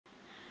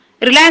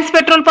Reliance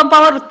petrol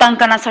पंपावर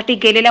वृत्तांकनासाठी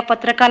गेलेल्या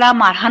पत्रकाला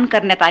मारहाण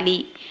करण्यात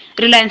आली।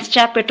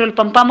 रिलायन्सच्या पेट्रोल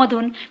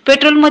पंपामधून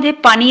पेट्रोलमध्ये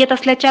पाणी येत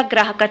असल्याच्या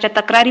ग्राहकाच्या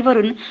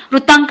तक्रारीवरून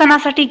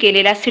वृत्तांकनासाठी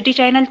गेलेल्या सिटी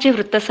चॅनलचे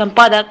वृत्त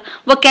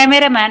संपादक व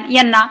कॅमेरामॅन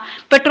यांना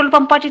पेट्रोल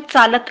पंपाचे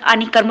चालक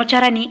आणि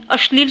कर्मचाऱ्यांनी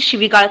अश्लील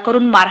शिवीगाळ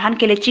करून मारहाण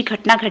केल्याची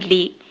घटना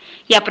घडली।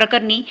 या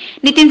प्रकरणी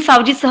नितीन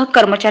सावजीसह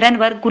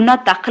कर्मचाऱ्यांवर गुन्हा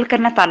दाखल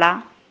करण्यात आला।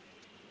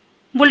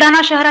 बुलढाणा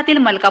शहरातील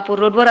मलकापूर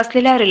रोडवर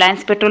असलेल्या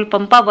रिलायन्स पेट्रोल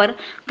पंपावर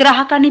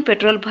ग्राहकांनी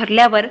पेट्रोल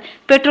भरल्यावर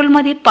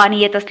पेट्रोलमध्ये पाणी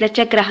येत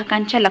असल्याच्या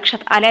ग्राहकांच्या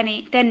लक्षात आल्याने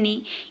त्यांनी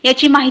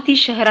याची माहिती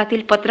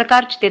शहरातील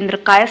पत्रकार जितेंद्र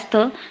कायस्थ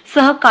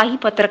सह काही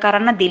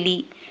पत्रकारांना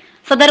दिली।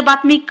 सदर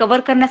बातमी कव्हर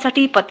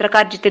करण्यासाठी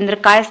पत्रकार जितेंद्र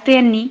कायस्थ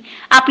यांनी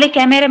आपले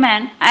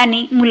कॅमेरामॅन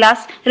आणि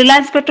मुलास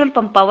रिलायन्स पेट्रोल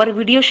पंपावर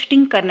व्हिडिओ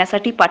शूटिंग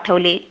करण्यासाठी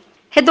पाठवले।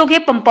 हे दोघे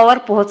पंपावर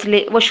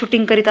पोहोचले व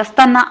शूटिंग करीत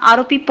असताना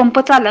आरोपी पंप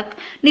चालक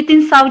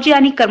नितीन सावजी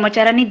आणि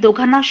कर्मचाऱ्यांनी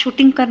दोघांना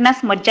शूटिंग करण्यास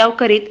मज्जाव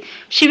करीत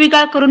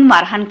शिवीगाळ करून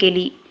मारहाण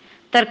केली।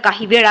 तर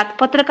काही वेळात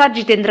पत्रकार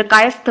जितेंद्र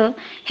कायस्थ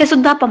हे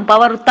सुद्धा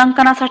पंपावर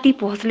वृत्तांकनासाठी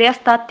पोहोचले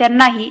असता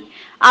त्यांनाही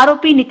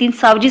आरोपी नितीन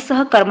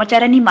सावजीसह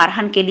कर्मचाऱ्यांनी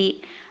मारहाण केली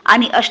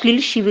आणि अश्लील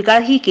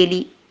शिवीगाळही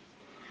केली।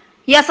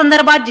 या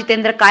संदर्भात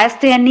जितेंद्र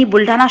कायस्थ यांनी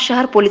बुलढाणा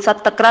शहर पोलिसात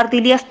तक्रार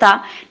दिली असता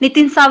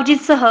नितीन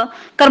सावजीसह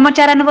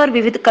कर्मचाऱ्यांवर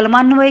विविध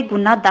कलमान्वये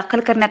गुन्हा दाखल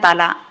करण्यात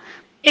आला।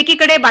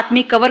 एकीकडे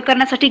बातमी कव्हर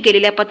करण्यासाठी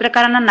गेलेल्या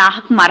पत्रकारांना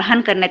नाहक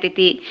मारहाण करण्यात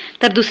येते,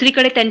 तर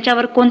दुसरीकडे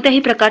त्यांच्यावर कोणत्याही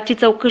प्रकारची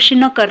चौकशी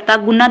न करता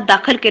गुन्हा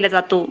दाखल केला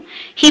जातो।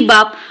 ही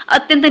बाब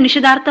अत्यंत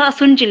निषेधार्थ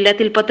असून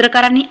जिल्ह्यातील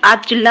पत्रकारांनी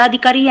आज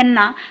जिल्हाधिकारी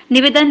यांना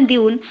निवेदन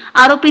देऊन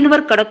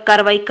आरोपींवर कडक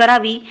कारवाई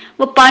करावी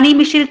व पाणी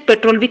मिश्रित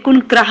पेट्रोल विकून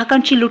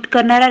ग्राहकांची लूट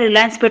करणाऱ्या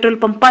रिलायन्स पेट्रोल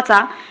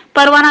पंपाचा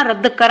परवाना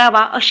रद्द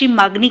करावा अशी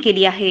मागणी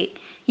केली आहे।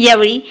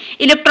 यावेळी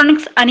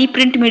इलेक्ट्रॉनिक्स आणि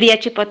प्रिंट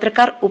मीडियाचे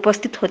पत्रकार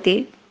उपस्थित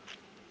होते।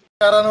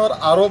 पत्रकारांवर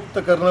आरोप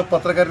करणं,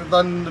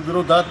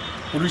 पत्रकारितांविरोधात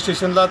पोलीस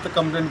स्टेशनला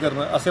कंप्लेंट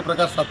करणं असे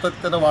प्रकार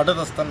सातत्यानं वाढत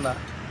असताना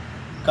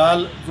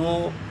काल जो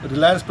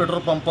रिलायन्स पेट्रोल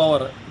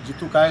पंपावर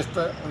जितू कायस्थ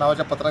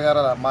नावाच्या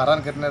पत्रकाराला मारहाण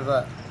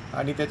करण्याचा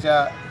आणि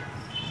त्याच्या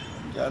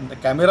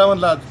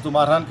कॅमेरामनला जो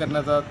मारहाण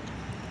करण्याचा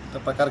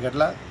प्रकार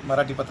घडला,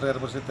 मराठी पत्रकार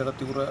परिषद त्याचा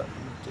तीव्र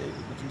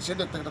निषेध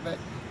व्यक्त करत आहे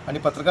आणि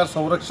पत्रकार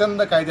संरक्षण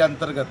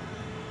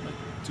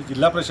कायद्याअंतर्गत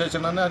जिल्हा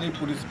प्रशासनानं आणि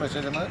पोलीस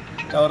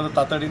प्रशासनानं त्यावर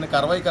तातडीने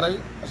कारवाई करावी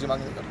अशी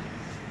मागणी करतो।